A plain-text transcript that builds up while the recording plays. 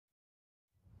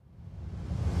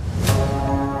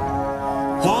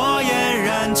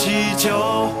就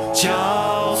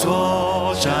叫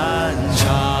做战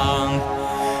场。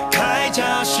铠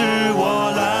甲是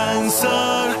我蓝色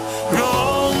荣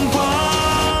光。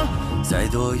再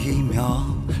多1秒，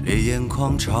烈焰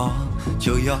狂潮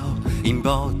就要引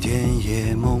爆田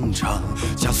野梦场，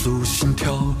加速心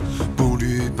跳，步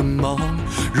履奔忙，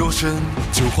肉身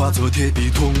就化作铁壁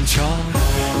铜墙。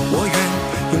我愿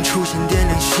用初心点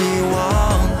亮希望，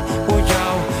我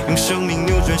要用生命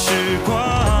扭转时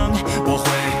光，我会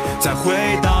再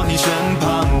回到你身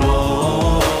旁。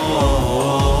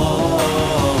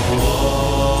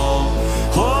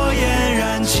火焰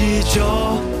燃起就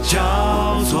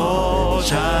叫做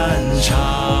战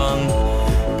场，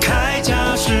铠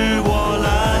甲是我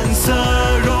蓝色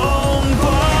荣光。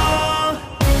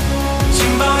劲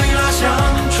爆一拉响，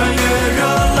穿越热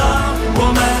浪，我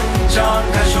们张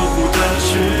开守护的翅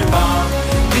膀。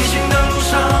逆行的路上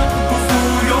不负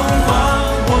勇往，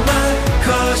我们刻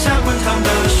下滚烫的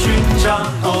勋章。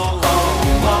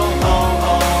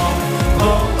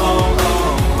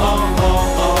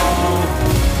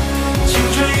青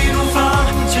春一怒放，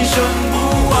今生不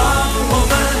忘，我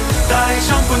们带上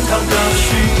滚烫的勋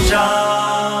章。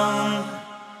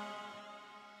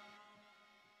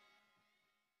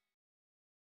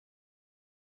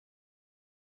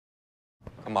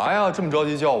干嘛呀？这么着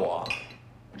急叫我？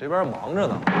这边忙着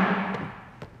呢。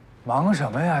忙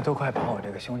什么呀？都快把我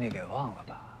这个兄弟给忘了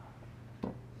吧？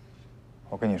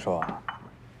我跟你说啊，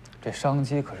这商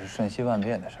机可是瞬息万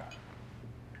变的事儿，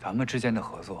咱们之间的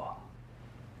合作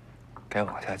该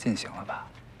往下进行了吧？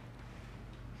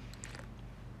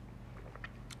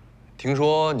听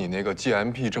说你那个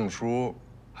GMP 证书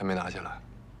还没拿下来？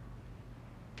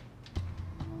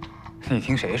你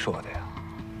听谁说的呀？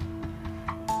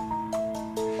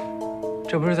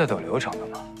这不是在走流程的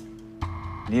吗？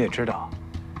你也知道，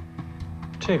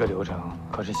这个流程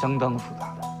可是相当复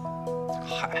杂的。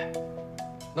嗨，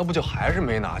那不就还是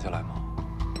没拿下来吗？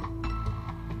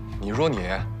你说你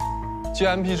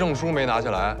GMP 证书没拿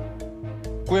下来，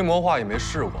规模化也没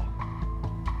试过，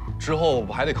之后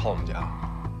不还得靠我们家？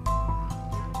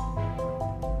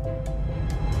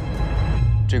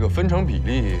这个分成比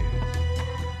例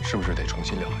是不是得重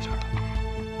新聊一下？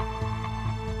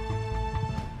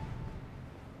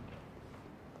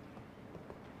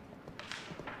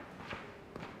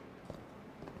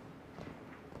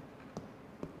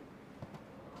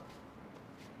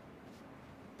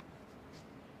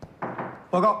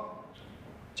报告，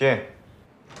进。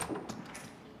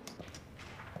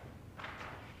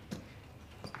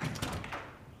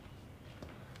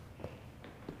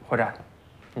伙长，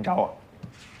你找我？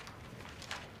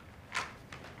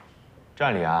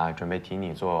站里啊，准备提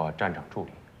你做站长助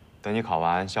理，等你考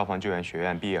完消防救援学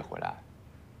院毕业回来，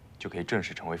就可以正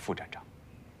式成为副站长。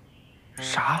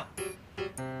啥？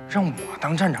让我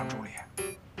当站长助理？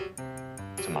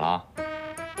怎么了？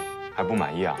还不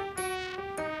满意啊？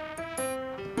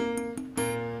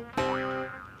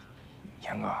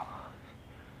严哥，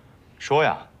说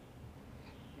呀，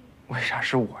为啥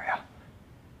是我呀？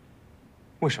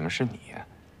为什么是你？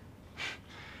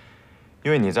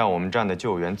因为你在我们站的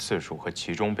救援次数和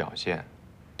其中表现，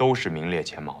都是名列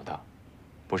前茅的，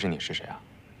不是你是谁啊？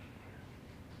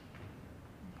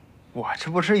我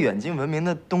这不是远近闻名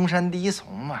的东山第一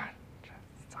怂吗？这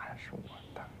咋是我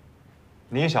的？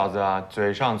你小子啊，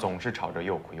嘴上总是吵着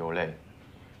又苦又累，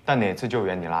但哪次救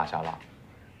援你落下了？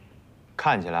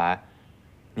看起来，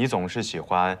你总是喜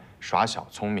欢耍小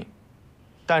聪明，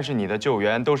但是你的救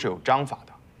援都是有章法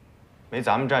的，没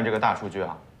咱们站这个大数据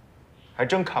啊，还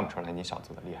真看不出来你小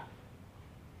子的厉害。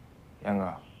严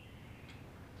哥，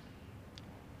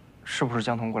是不是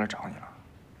江童过来找你了？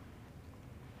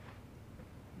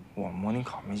我模拟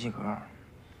考没及格。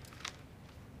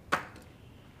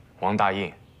王大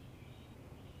印，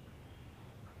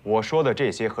我说的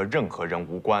这些和任何人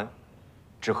无关，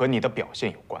只和你的表现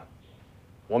有关。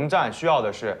我们站需要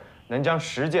的是能将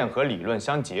实践和理论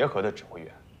相结合的指挥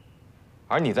员，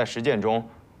而你在实践中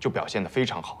就表现得非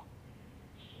常好。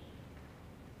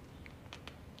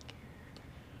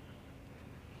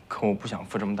可我不想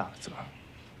负这么大的责任。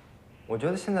我觉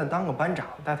得现在当个班长，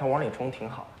带头往里冲挺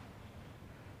好的。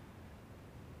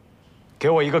给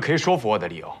我一个可以说服我的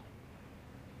理由。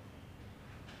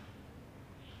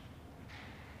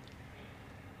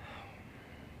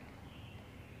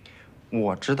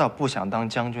我知道不想当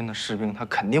将军的士兵，他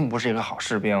肯定不是一个好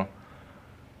士兵，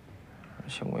而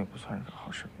且我也不算是个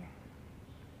好士兵。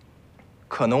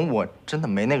可能我真的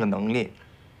没那个能力，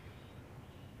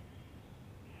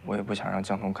我也不想让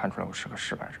江童看出来我是个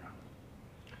失败者。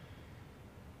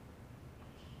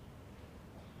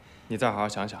你再好好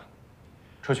想想，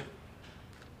出去。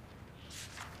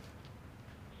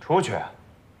出去。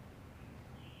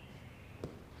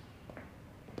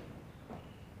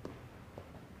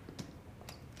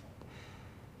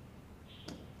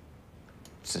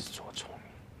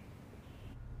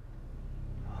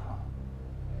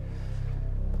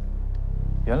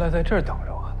原来在这儿等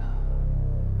着我呢，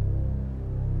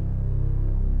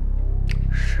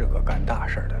是个干大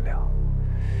事的料。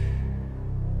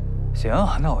行，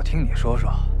那我听你说说，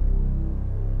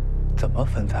怎么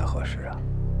分才合适啊？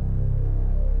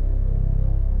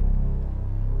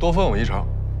多分我1成，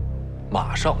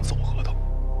马上走合同。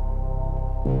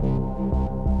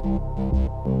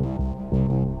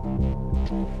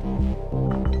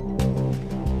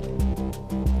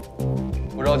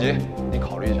不着急，你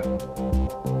考虑一下。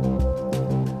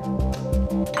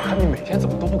看你每天怎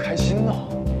么都不开心呢？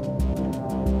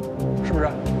是不是？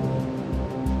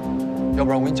要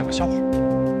不然我给你讲个笑话，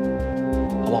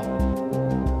好不好？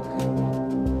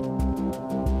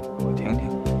我听听。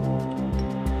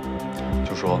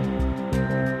就说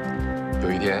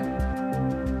有一天，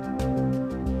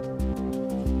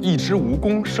一只蜈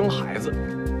蚣生孩子，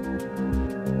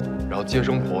然后接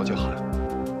生婆就喊：“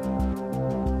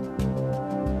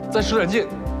再使点劲，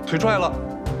腿出来了，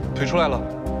腿出来了，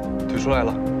腿出来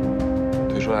了，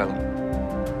腿出来了，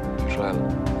腿出来了，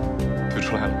腿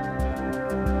出来了，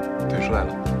腿出来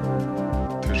了，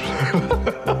腿出来了。”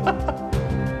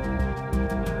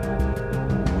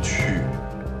无趣。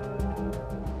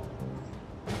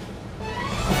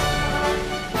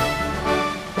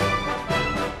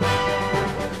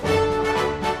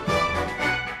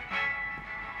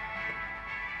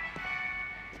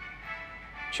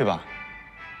去吧，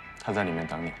他在里面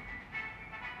等你。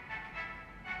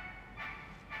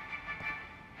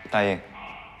答应。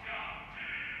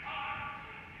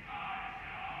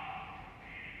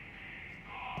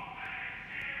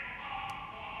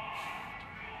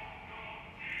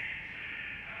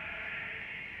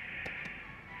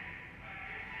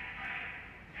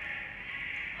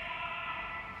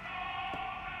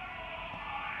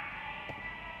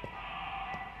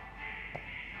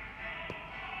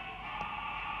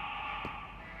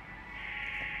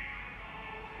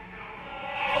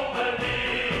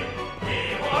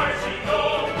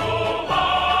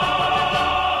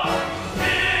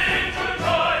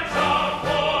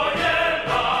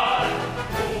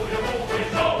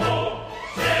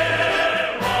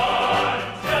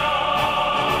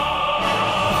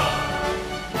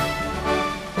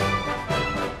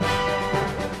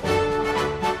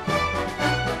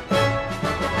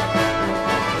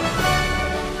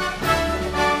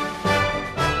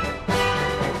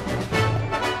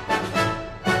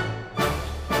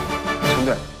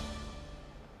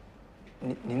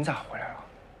您咋回来了？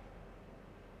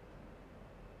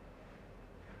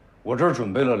我这儿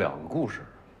准备了2个故事，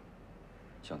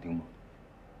想听吗？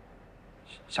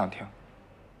想听。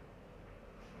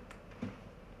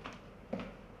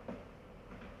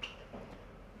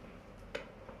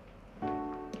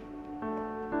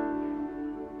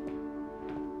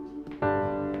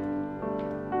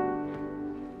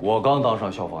我刚当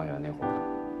上消防员那会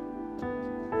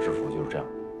儿，制服就是这样。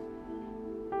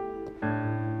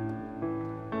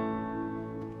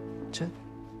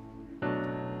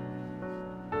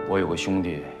我有个兄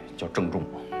弟叫郑重，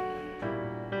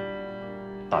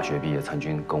大学毕业参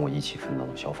军，跟我一起分到了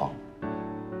消防。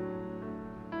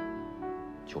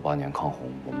98年抗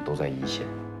洪，我们都在一线。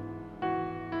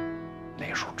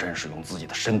那时候真是用自己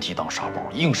的身体当沙包，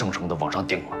硬生生的往上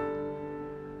顶了。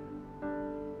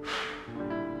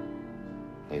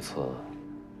那次，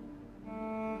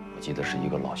我记得是一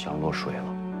个老乡落水了，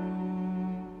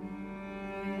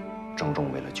郑重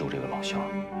为了救这个老乡，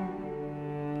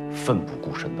奋不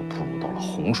顾身地扑入到了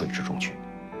洪水之中去。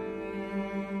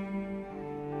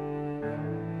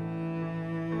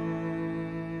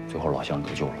最后老乡得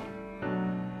救了，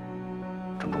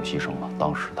郑重牺牲了，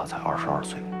当时他才22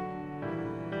岁。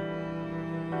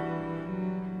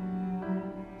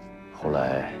后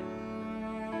来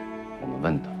我们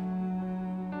问他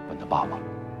爸爸，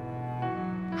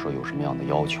说有什么样的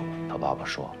要求，他爸爸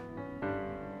说，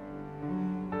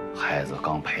孩子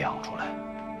刚培养出来，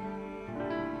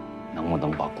能不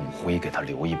能把骨灰给他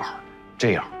留一半？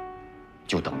这样，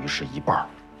就等于是一半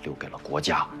留给了国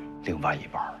家，另外一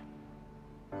半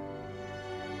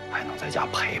还能在家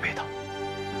陪陪他。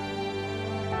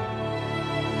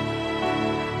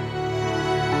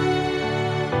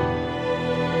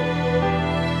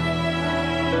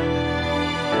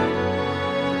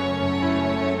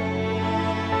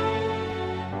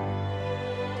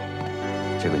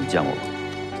这个你见过吗？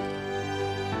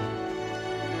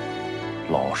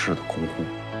老式的空呼。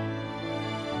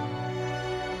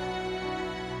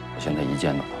我现在一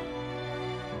见到他，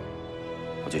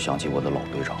我就想起我的老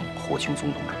队长霍青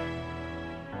松同志。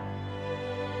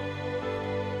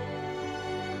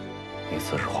那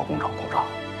次是化工厂爆炸，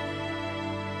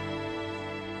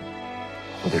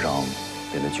霍队长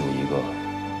为了救一个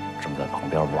正在旁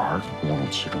边玩误入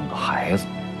其中的孩子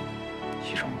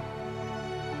牺牲了。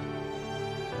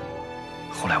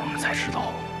后来我们才知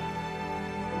道，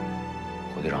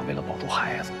火队长为了保住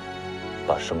孩子，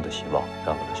把生的希望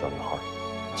让给了小女孩，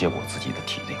结果自己的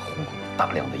体内呼入了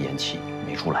大量的烟气，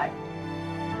没出来。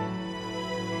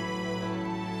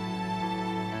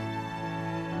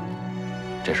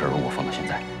这事儿如果放到现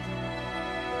在，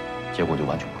结果就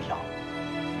完全不一样了。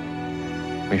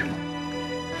为什么？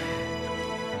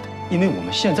因为我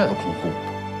们现在的空呼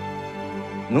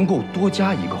能够多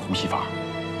加一个呼吸法，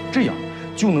这样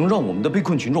就能让我们的被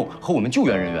困群众和我们救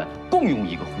援人员共用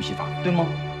一个呼吸法，对吗？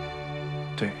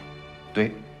对，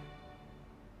对。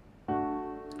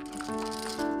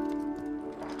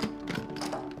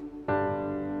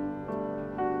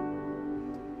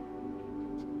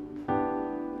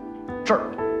这儿，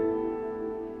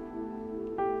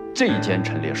这一间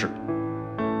陈列室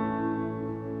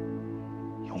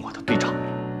有我的队长，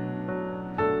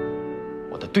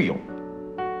我的队友，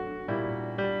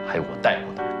还有我带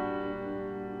过的人，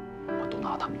我都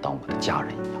拿他们当我的家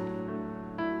人一样。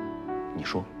你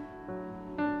说，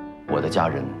我的家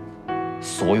人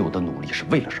所有的努力是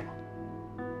为了什么？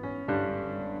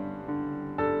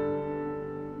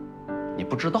你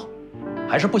不知道，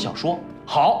还是不想说？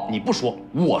好，你不说，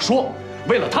我说，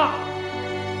为了他。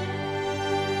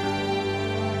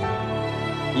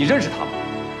你认识他吗？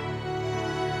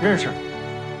认识。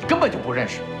你根本就不认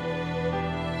识。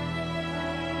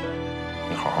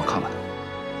你好好看看他。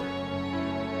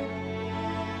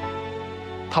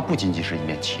他不仅仅是一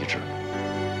面旗帜，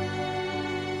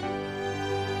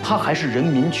他还是人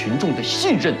民群众的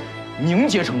信任凝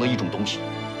结成的一种东西。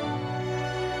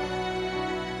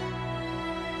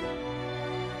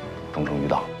忠诚于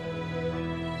党，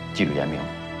纪律严明，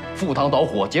赴汤蹈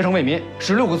火，竭诚为民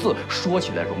，16个字说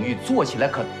起来容易，做起来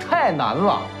可太难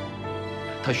了。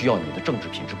它需要你的政治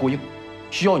品质过硬，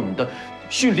需要你的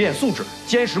训练素质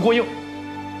坚实过硬，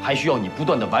还需要你不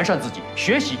断的完善自己，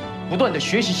学习，不断的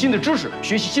学习新的知识，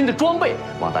学习新的装备。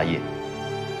王大爷，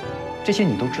这些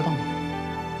你都知道吗？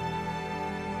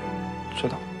知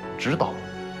道。知道。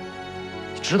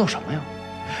你知道什么呀？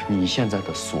你现在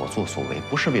的所作所为，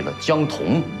不是为了江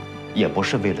童，也不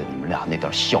是为了你们俩那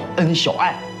点小恩小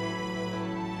爱。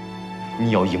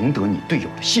你要赢得你队友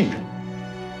的信任，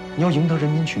你要赢得人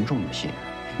民群众的信任，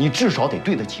你至少得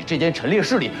对得起这间陈列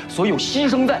室里所有牺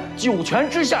牲在九泉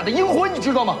之下的英魂，你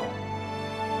知道吗？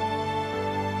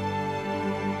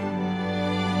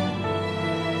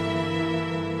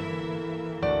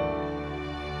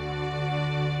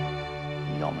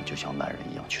你要么就像男人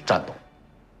一样去战斗，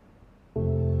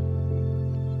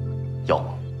要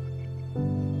么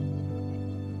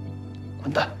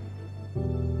滚蛋。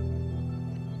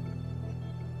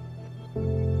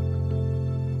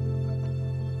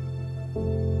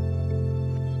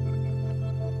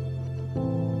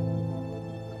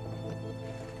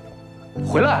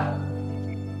回来！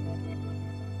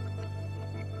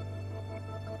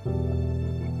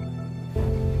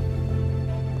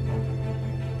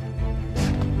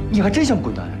你还真想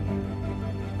滚蛋？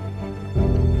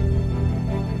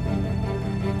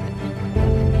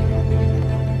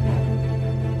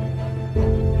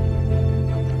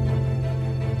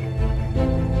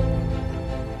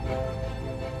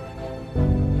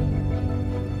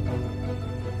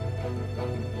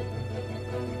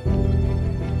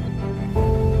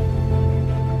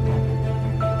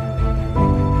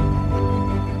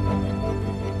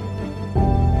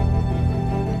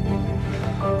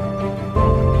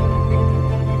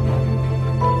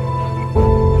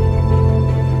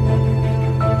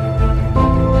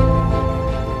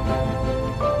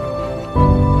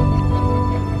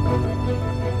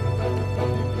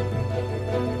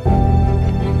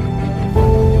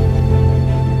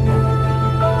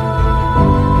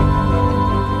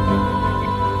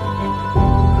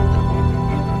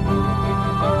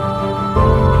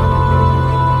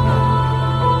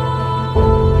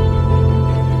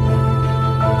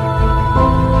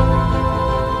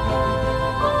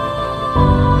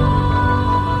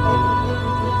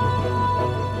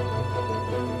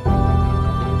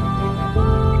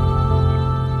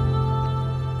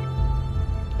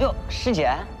师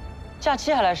姐，假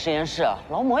期还来实验室，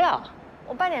劳模呀！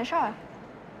我办点事儿。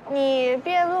你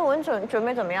毕业论文准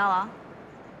备怎么样了？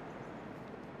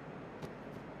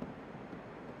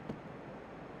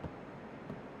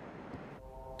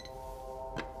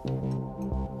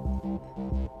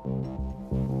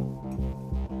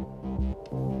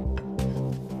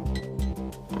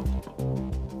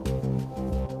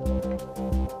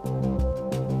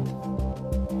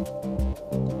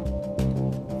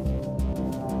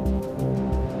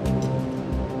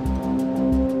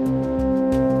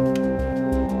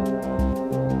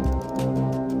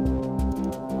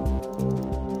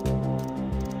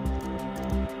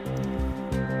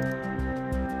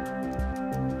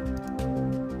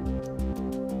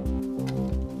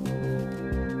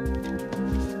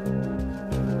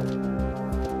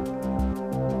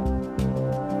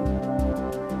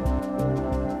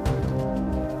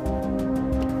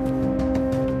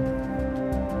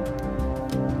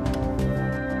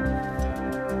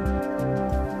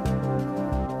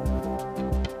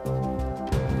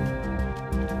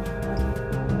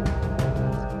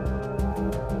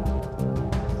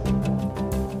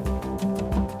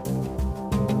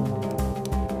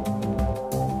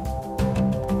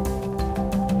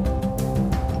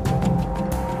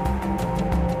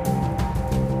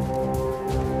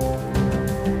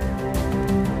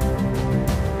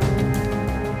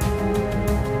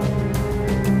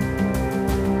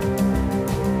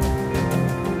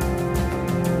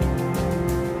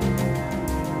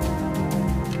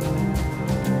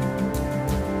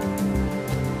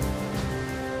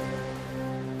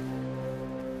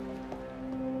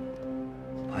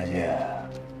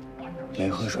没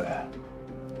喝水，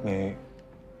没。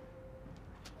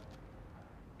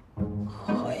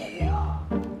可以呀，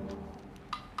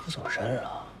不走神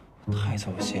了。太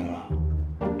走心了，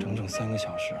整整3个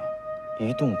小时啊，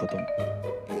一动不动，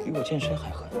比我健身还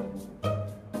狠。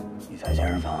你在健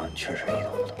身房确实一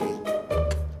动不动。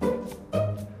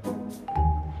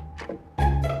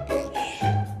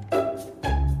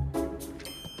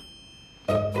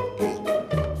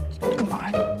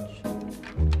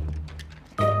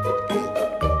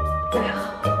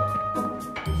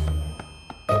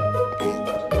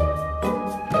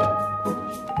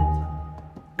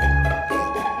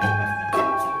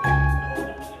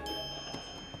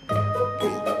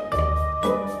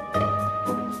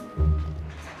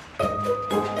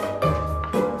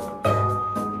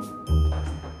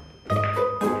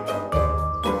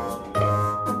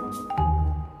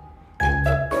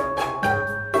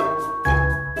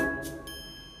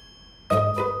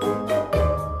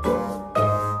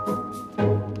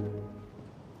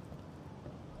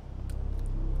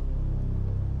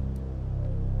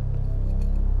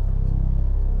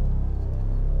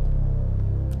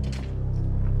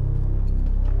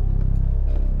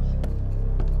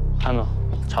 还没，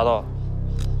查到了。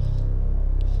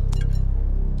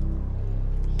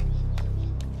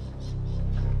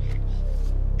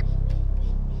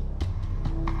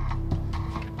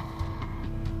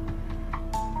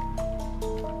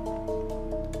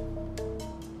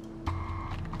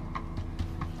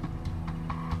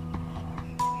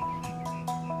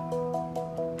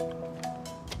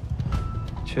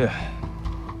去，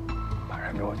把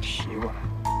人给我提过来。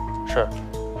是。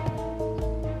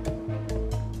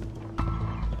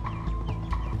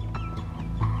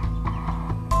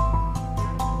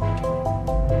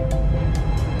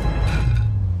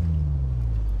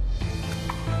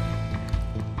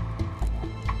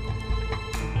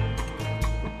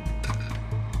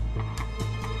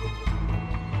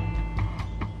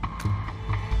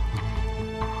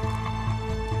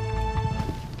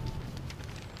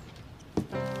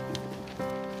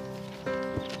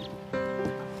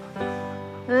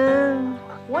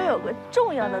 我有个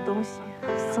重要的东西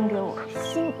送给我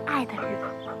心爱的人。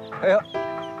哎呦，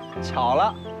巧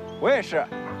了，我也是。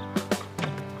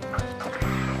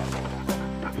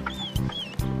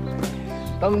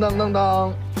噔噔噔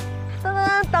噔，噔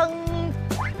噔噔。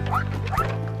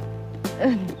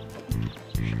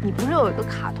你不是有一个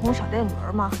卡通小电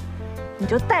轮吗？你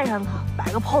就带上它，摆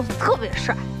个 pose， 特别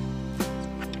帅。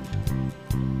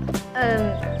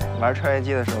玩穿越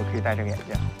机的时候可以戴这个眼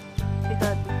镜。这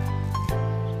个。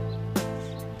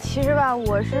 其实吧，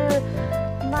我是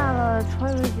卖了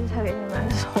穿越机才给你买的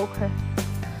头盔，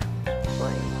所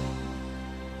以，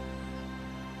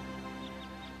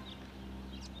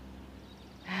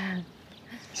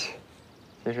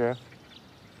其实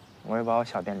我也把我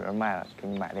小电轮卖了，给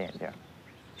你买的眼镜。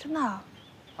真的？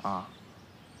啊。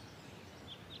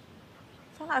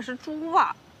咱俩是猪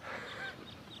吧？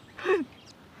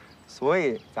所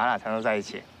以咱俩才能在一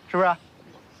起，是不是？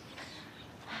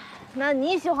那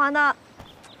你喜欢的。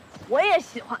 我也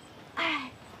喜欢，哎，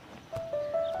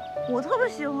我特别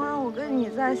喜欢我跟你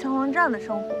在消防站的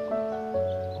生活。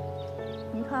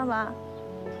你看吧，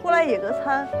出来野个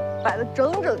餐，摆得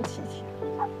整整齐齐。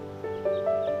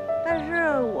但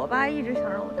是我爸一直想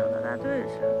让我当大队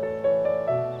士，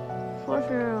说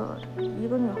是一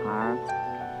个女孩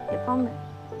也方美，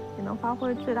也能发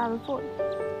挥最大的作用。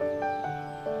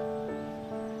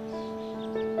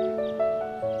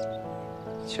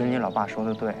其实你老爸说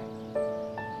的对。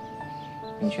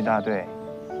 你去大队，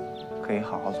可以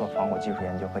好好做防火技术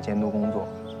研究和监督工作。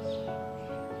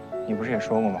你不是也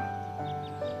说过吗？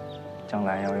将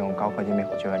来要用高科技灭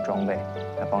火救援装备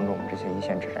来帮助我们这些一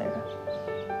线指战员，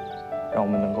让我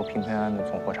们能够平平安安的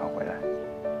从火场回来。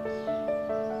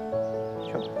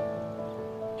去吧，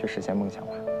去实现梦想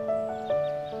吧。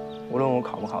无论我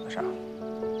考不考得上，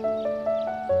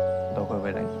我都会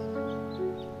为了你，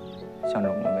向着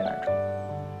我们的未来冲。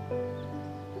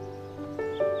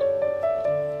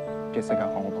 这次该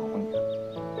换我保护你了，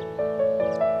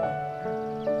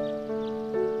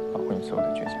保护你所有的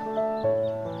倔强。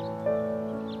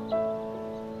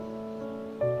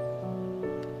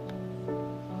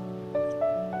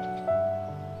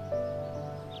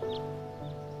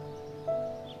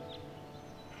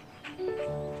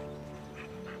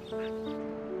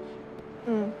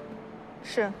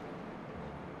是。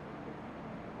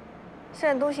现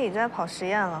在东西已经在跑实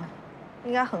验了，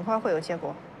应该很快会有结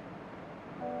果。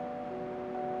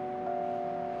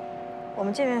 我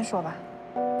们见面说吧。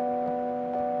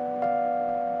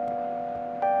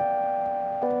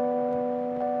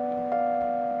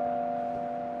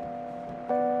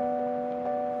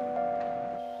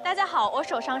大家好，我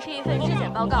手上是一份质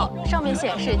检报告，上面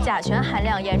显示甲醛含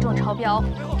量严重超标。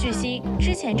据悉，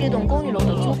之前这栋公寓楼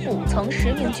的租户曾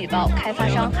实名举报开发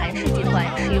商韩氏集团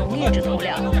使用劣质涂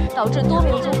料，导致多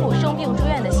名租户生病住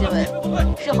院的新闻。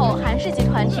事后，韩氏集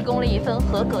团提供了一份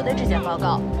合格的质检报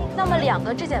告。那么，2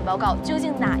个质检报告究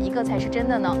竟哪一个才是真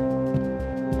的呢？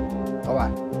老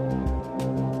板，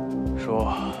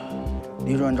说，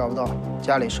李主任找不到，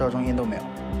家里市药中心都没有。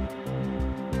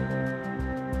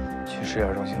去市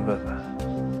药中心问问，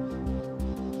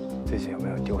最近有没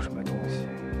有丢什么东西。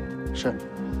是。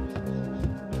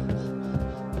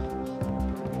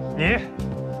你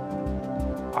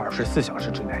24小时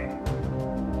之内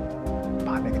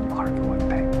把那个女孩给我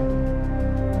带过来。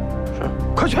是。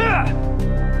快去！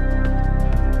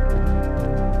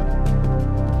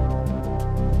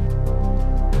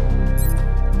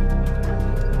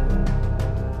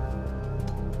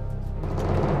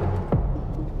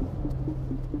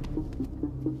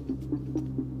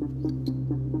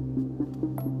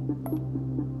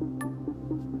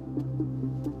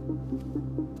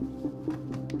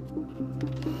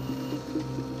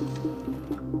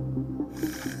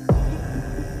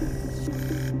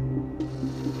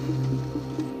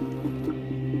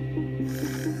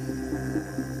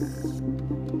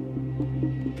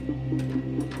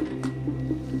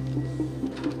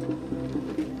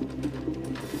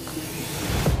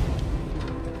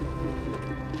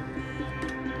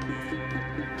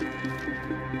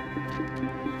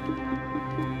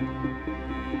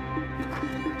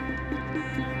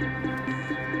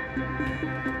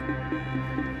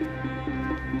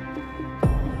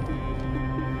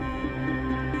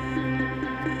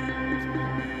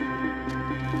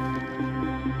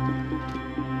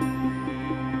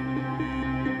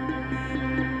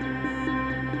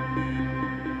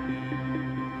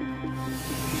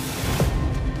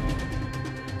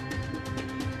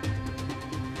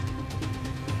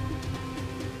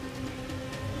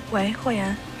喂，霍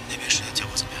言，那边实验结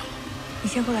果怎么样了？你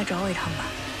先过来找我一趟吧。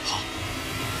好。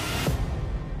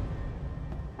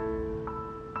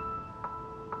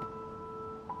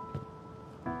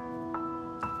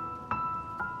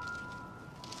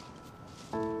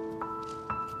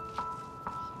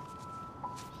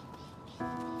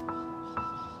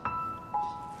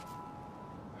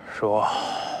说。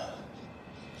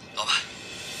老板，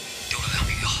丢了2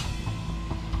瓶药。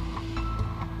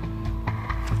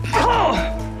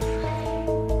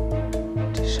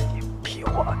这是你逼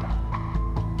我的。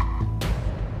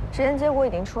实验结果已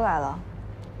经出来了，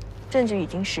证据已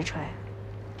经实锤。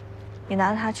你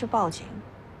拿着它去报警，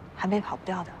韩佩跑不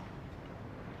掉的。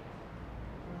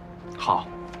好，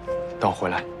等我回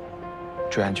来，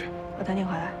注意安全。我等你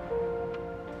回来。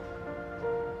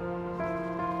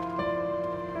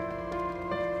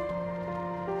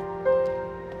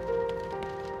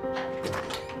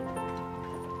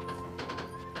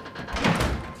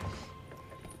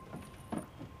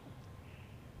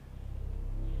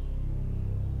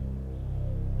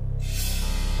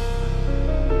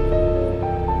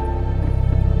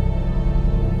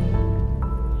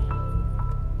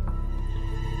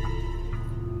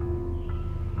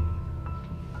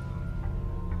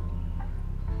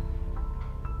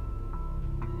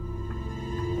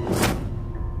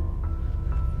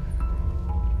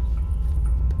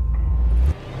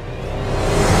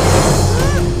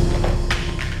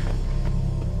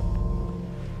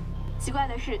奇怪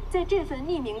的是，在这份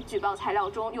匿名举报材料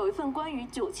中，有一份关于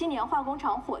97年化工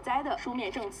厂火灾的书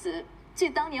面证词。据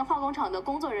当年化工厂的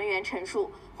工作人员陈述，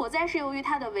火灾是由于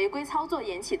他的违规操作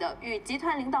引起的，与集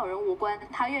团领导人无关，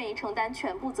他愿意承担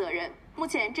全部责任。目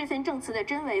前这份证词的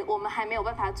真伪我们还没有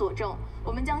办法佐证，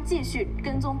我们将继续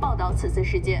跟踪报道此次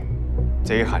事件。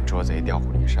贼喊捉贼，调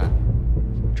虎离山，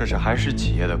这是韩氏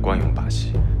企业的惯用把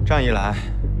戏。这样一来，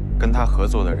跟他合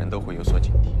作的人都会有所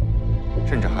警惕，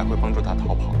甚至还会帮助他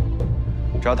逃跑。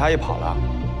只要他一跑了，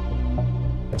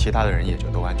其他的人也就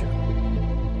都安全了。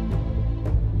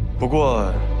不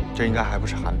过，这应该还不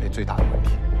是韩佩最大的问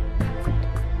题。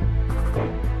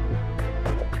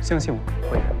相信我，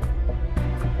会员。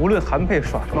无论韩佩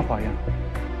耍什么花样，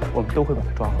我们都会把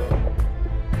他抓回来。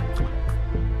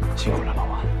辛苦了，老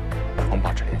王，我们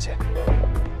保持连线。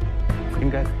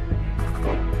应该的。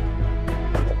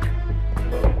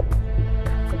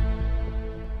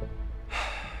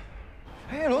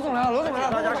哎，罗总来了，罗总来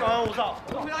了！大家稍安勿躁。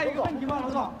我回答一个问题吧，罗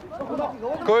总。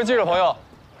各位记者朋友，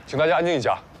请大家安静一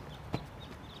下。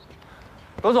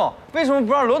罗总，为什么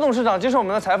不让罗董事长接受我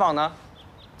们的采访呢？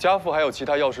家父还有其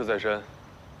他要事在身，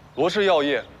罗氏药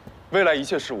业未来一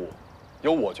切事务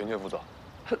由我全权负责。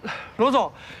罗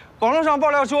总，网络上爆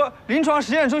料说，临床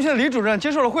实验中心的李主任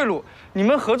接受了贿赂，你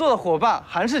们合作的伙伴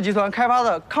韩氏集团开发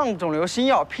的抗肿瘤新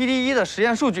药 PD1的实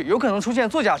验数据有可能出现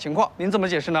作假情况，您怎么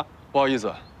解释呢？不好意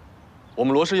思，我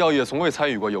们罗氏药业从未参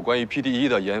与过有关于 PD1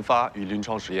的研发与临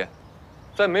床实验，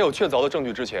在没有确凿的证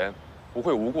据之前，不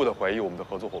会无故的怀疑我们的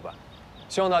合作伙伴。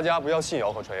希望大家不要信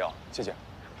谣和传谣，谢谢。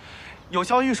有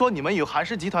消息说你们与韩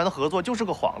氏集团的合作就是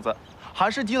个幌子，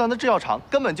韩氏集团的制药厂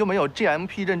根本就没有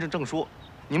GMP 认证证书，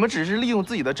你们只是利用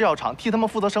自己的制药厂替他们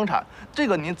负责生产，这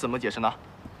个您怎么解释呢？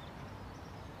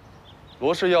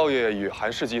罗氏药业与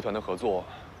韩氏集团的合作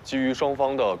基于双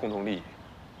方的共同利益，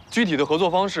具体的合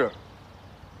作方式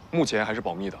目前还是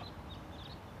保密的。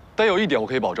但有一点我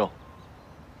可以保证，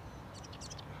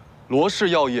罗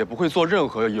氏药业不会做任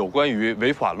何有关于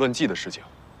违法乱纪的事情。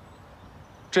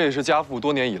这也是家父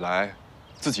多年以来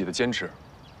自己的坚持。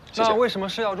谢谢。那为什么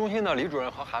市药中心的李主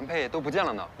任和韩佩都不见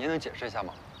了呢？您能解释一下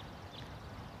吗？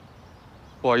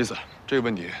不好意思，这个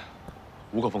问题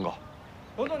无可奉告。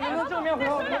罗总，您能正面回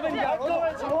答我们的问题啊？各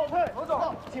位请后退。罗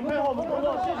总，请配合我们工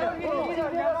作，谢谢。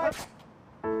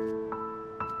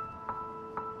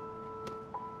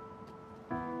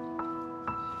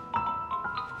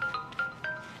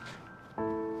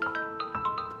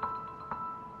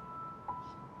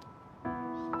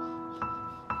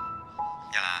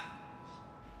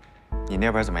你那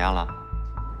边怎么样了？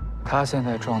他现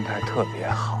在状态特别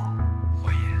好。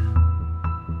慧妍，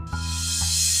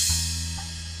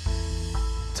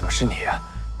怎么是你啊？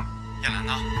燕兰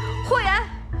呢？慧妍，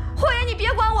慧妍，你别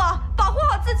管我，保护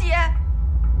好自己。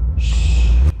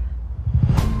嘘。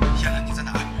燕兰，你在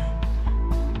哪？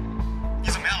你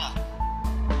怎么样了？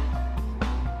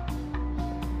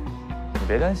你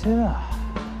别担心啊，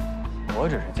我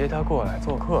只是接他过来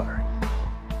做客而已。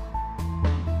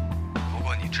不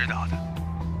过你知道的。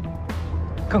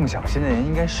更小心的人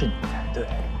应该是你才对。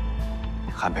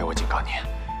韩佩，我警告你，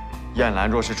燕兰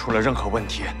若是出了任何问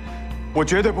题，我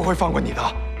绝对不会放过你的。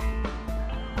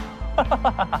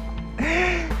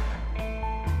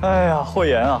哎呀，慧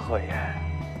妍啊，慧妍，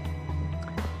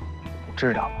你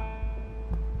知道吗？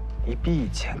你比以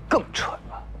前更蠢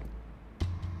了。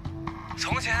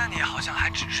从前的你好像还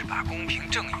只是把公平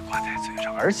正义挂在嘴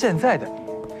上，而现在的你，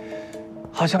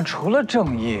好像除了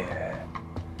正义，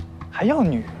还要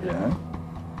女人。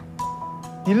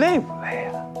你累不累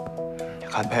啊？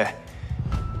韩佩，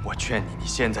我劝你，你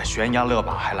现在悬崖勒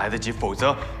马还来得及，否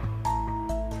则……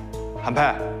韩佩，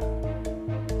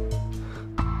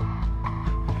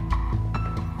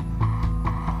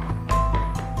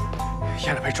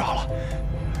燕兰被抓了，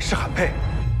是韩佩。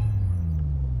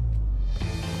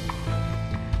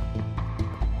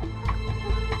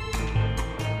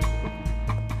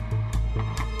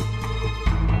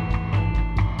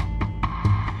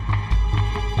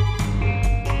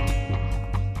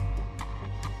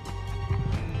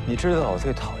你知道我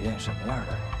最讨厌什么样的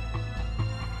人？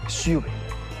虚伪的人。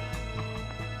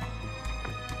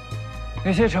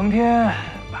那些成天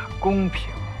把公平、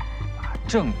把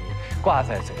正义挂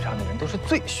在嘴上的人，都是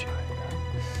最虚伪的。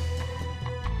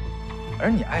而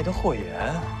你爱的慧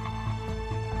妍，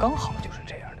刚好就是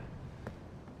这样的。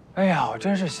哎呀，我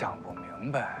真是想不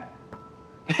明白，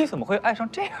你怎么会爱上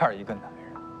这样一个男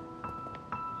人？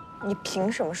你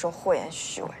凭什么说慧妍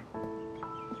虚伪？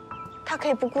他可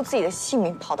以不顾自己的性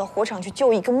命跑到火场去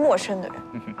救一个陌生的人，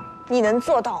你能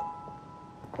做到吗？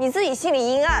你自己心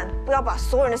里阴暗，不要把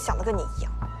所有人都想得跟你一样。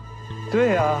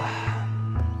对呀，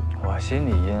我心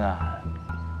里阴暗，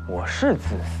我是自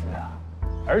私啊，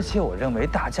而且我认为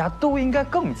大家都应该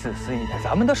更自私一点，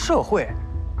咱们的社会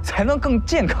才能更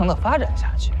健康的发展下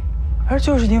去。而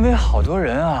就是因为好多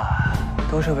人啊，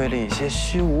都是为了一些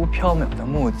虚无缥缈的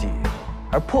目的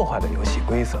而破坏了游戏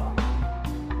规则。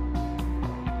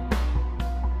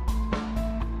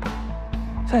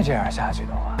再这样下去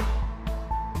的话，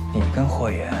你跟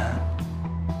慧妍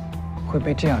会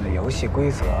被这样的游戏规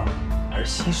则而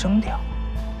牺牲掉。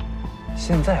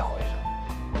现在回首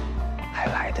还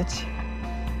来得及。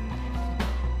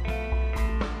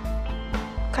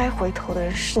该回头的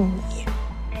人是你。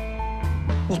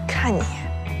你看你，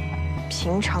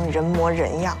平常人模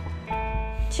人样，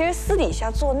其实私底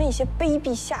下做那些卑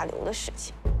鄙下流的事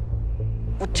情，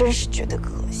我真是觉得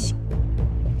恶心。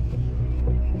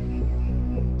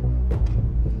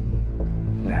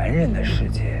男人的世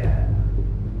界，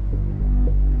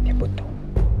你不懂。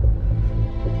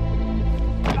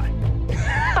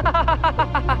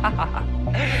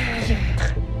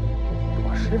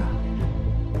我是啊。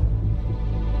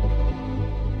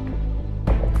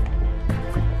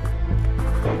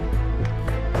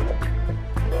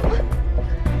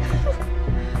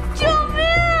救命！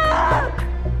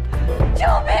救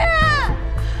命！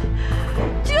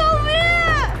救命！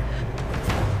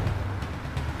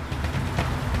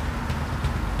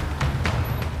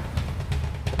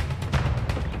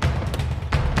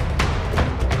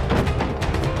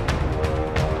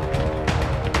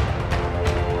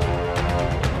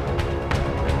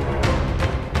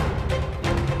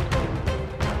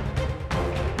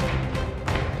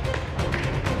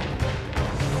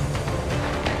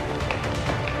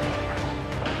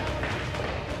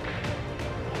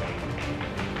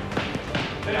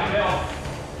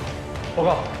报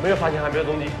告，没有发现韩冰的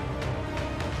踪迹。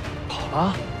跑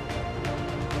了？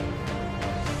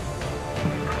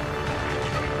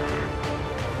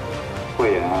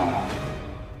慧妍，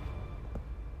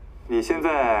你现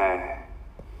在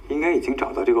应该已经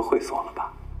找到这个会所了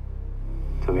吧？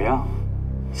怎么样？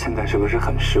现在是不是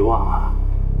很失望啊？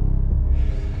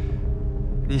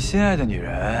你心爱的女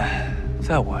人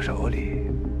在我手里，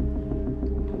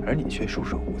而你却束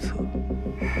手无策，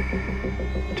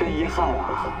真遗憾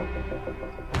啊！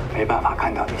没办法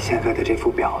看到你现在的这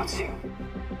副表情。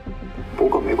不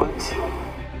过没关系，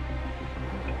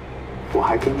我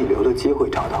还给你留了机会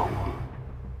找到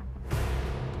我，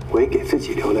我也给自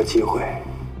己留了机会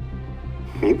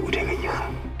弥补这个遗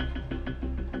憾。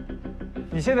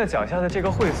你现在脚下的这个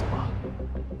会所，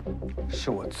是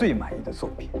我最满意的作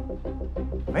品，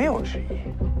没有之一。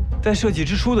在设计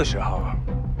之初的时候，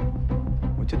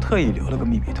我就特意留了个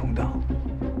秘密通道，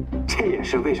这也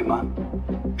是为什么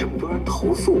这么多人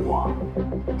投诉我，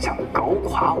想搞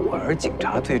垮我，而警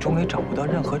察最终也找不到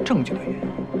任何证据的原因。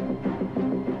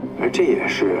而这也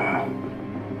是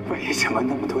为什么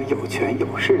那么多有权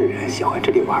有势的人喜欢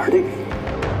这里玩的原因。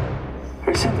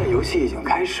而现在游戏已经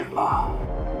开始了，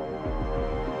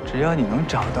只要你能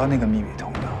找到那个秘密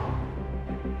通道，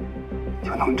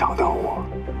就能找到我，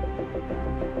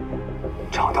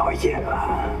找到叶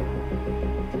兰。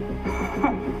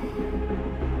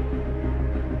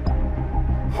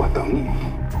我等你。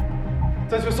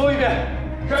再去搜一遍，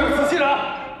该有仔细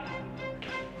了。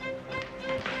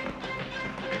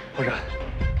会长，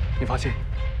你放心，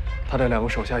他的2个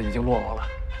手下已经落网了，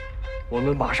我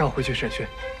们马上回去审讯。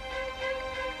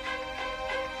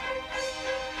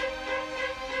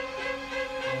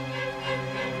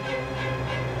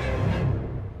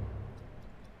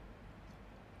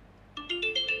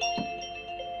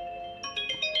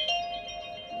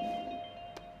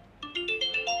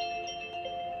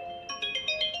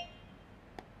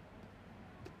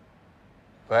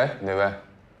喂，哪位？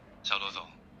小罗总，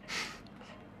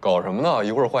搞什么呢？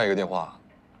一会儿换一个电话。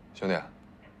兄弟，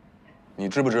你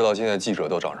知不知道现在记者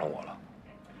都找上我了？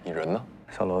你人呢？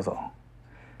小罗总，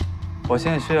我现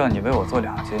在需要你为我做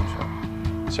2件事。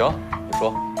行，你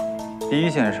说。第一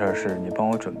件事是你帮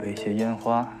我准备一些烟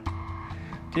花，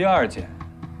第2件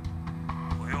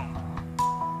不用了，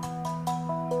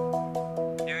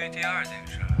因为第2件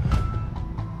事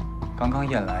刚刚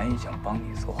燕兰已经帮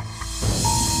你做了。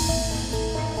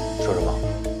说什么？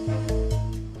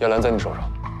燕兰在你手上。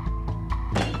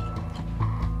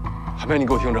韩梅，你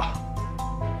给我听着，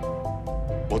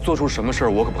我做出什么事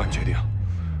儿我可不敢确定，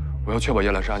我要确保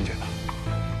燕兰是安全的。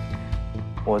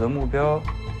我的目标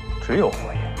只有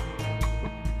霍言，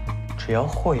只要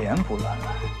霍言不乱来，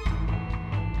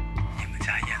你们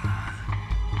家燕兰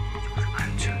就是安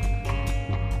全的。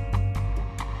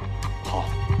好，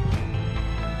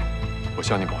我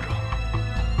向你保证。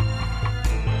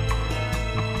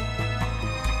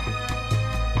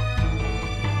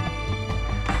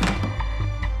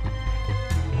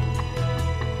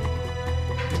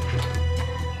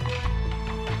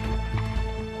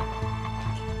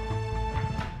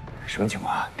什么情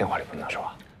况啊？电话里不能说。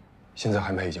现在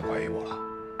韩佩已经怀疑我了，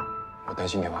我担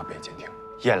心电话被监听。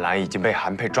燕兰已经被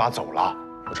韩佩抓走了。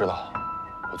我知道，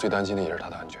我最担心的也是她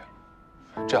的安全。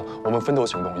这样，我们分头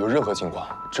行动，有任何情况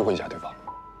知会一下对方。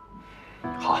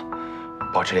好，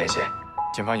保持联系。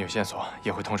警方有线索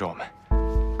也会通知我们。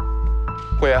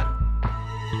慧妍，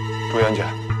注意安全。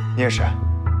你也是。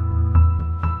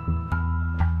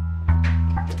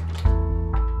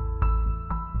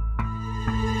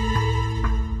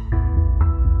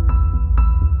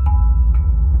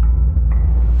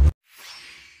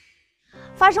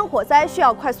发生火灾需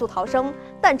要快速逃生，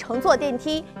但乘坐电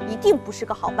梯一定不是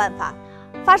个好办法。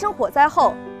发生火灾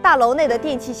后，大楼内的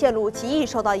电气线路极易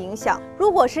受到影响。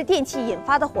如果是电气引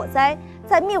发的火灾，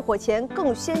在灭火前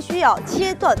更先需要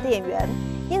切断电源。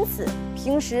因此，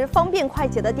平时方便快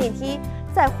捷的电梯，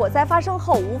在火灾发生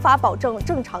后无法保证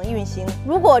正常运行。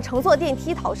如果乘坐电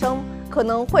梯逃生，可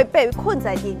能会被困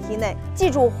在电梯内。记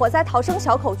住火灾逃生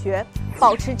小口诀：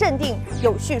保持镇定，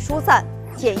有序疏散，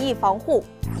简易防护。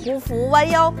匍匐弯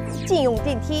腰，禁用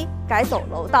电梯，改走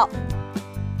楼道。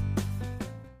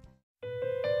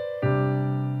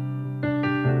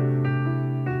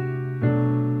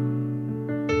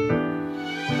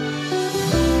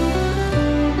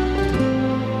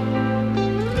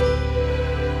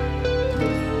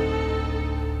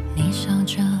你笑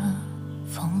着，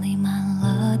风里满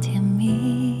了甜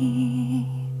蜜，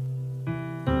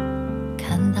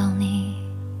看到你，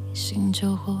心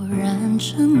就忽然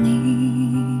沉溺。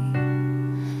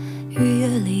雨夜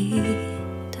里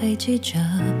堆积着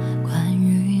关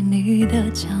于你的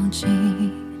交集，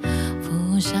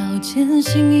浮小间，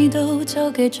心意都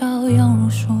交给朝阳如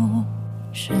数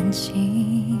深情。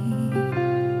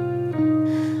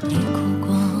你哭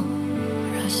过，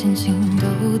让心情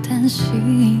都担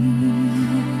心。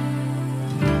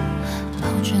抱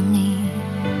着你，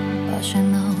把喧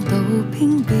闹都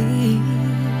屏蔽。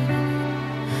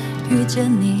遇见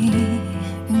你，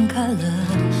云开了，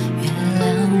月亮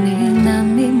呢喃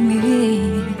秘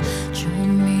密。这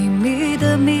秘密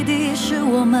的谜底是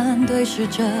我们对视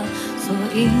着，所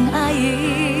因爱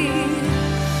意。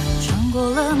穿过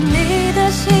了你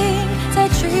的心，再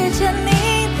去牵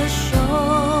你的手。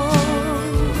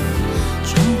穿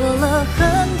过了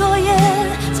很多夜，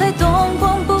才懂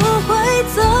光不会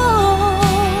走。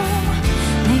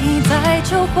你在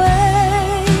就会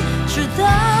知道，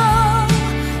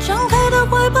张开的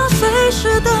怀抱随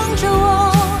时等着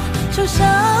我，就像